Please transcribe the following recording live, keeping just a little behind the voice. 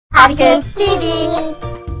HobbyKidsTV.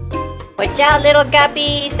 Watch out, little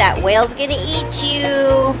guppies. That whale's gonna eat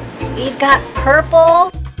you. We've got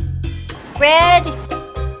purple, red,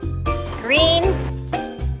 green,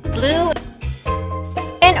 blue,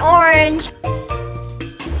 and orange.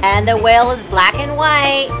 And the whale is black and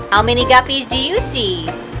white. How many guppies do you see?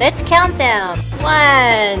 Let's count them.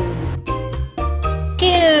 1,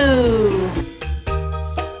 2,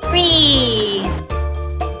 3,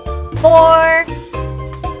 4,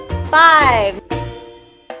 5.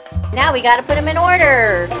 Now we gotta put them in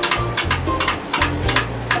order.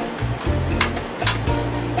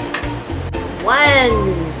 1,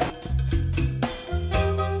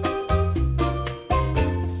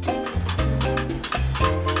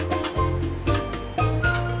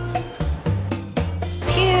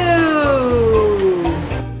 2,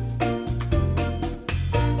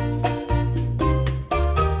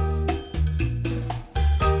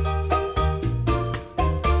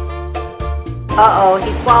 'Uh-oh,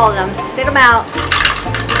 he swallowed them. Spit them out.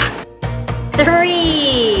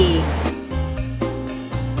 3.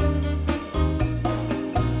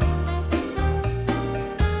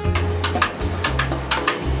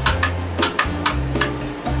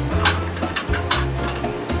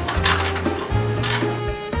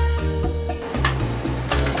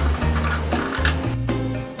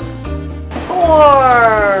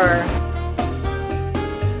 4.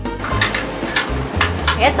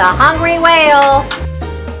 It's a hungry whale.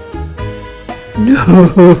 No,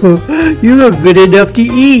 you're not good enough to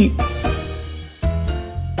eat.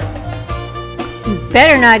 You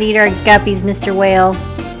better not eat our guppies, Mr. Whale.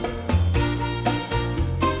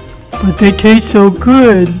 But they taste so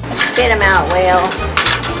good. Spit them out, whale.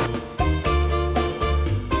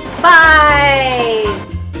 5.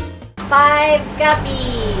 5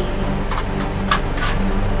 guppies.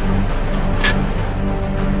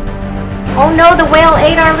 Oh no, the whale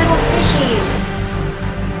ate our little fishies.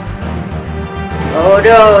 Oh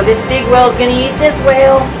no, this big whale's gonna eat this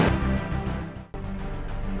whale.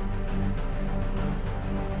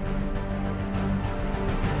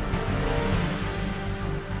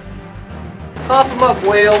 Cough him up,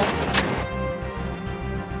 whale.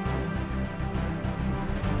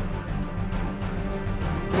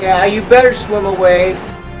 Yeah, you better swim away.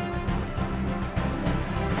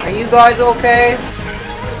 Are you guys okay?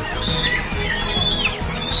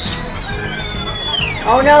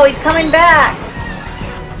 Oh no, he's coming back.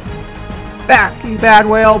 Back, you bad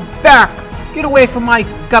whale, back! Get away from my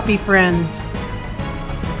guppy friends.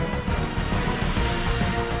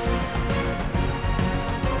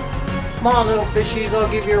 Come on, little fishies, I'll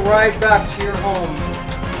give you a ride back to your home.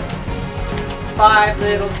 5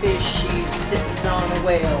 little fishies sitting on a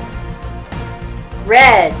whale.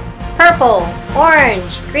 Red, purple,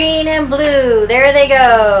 orange, green, and blue. There they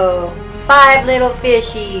go. 5 little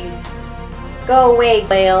fishies. Go away,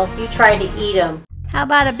 whale. You tried to eat them. How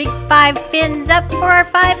about a big 5 fins up for our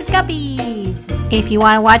 5 guppies? If you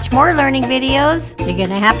want to watch more learning videos, you're going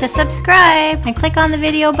to have to subscribe and click on the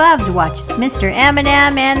video above to watch Mr.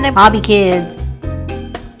 Eminem and the Hobby Kids.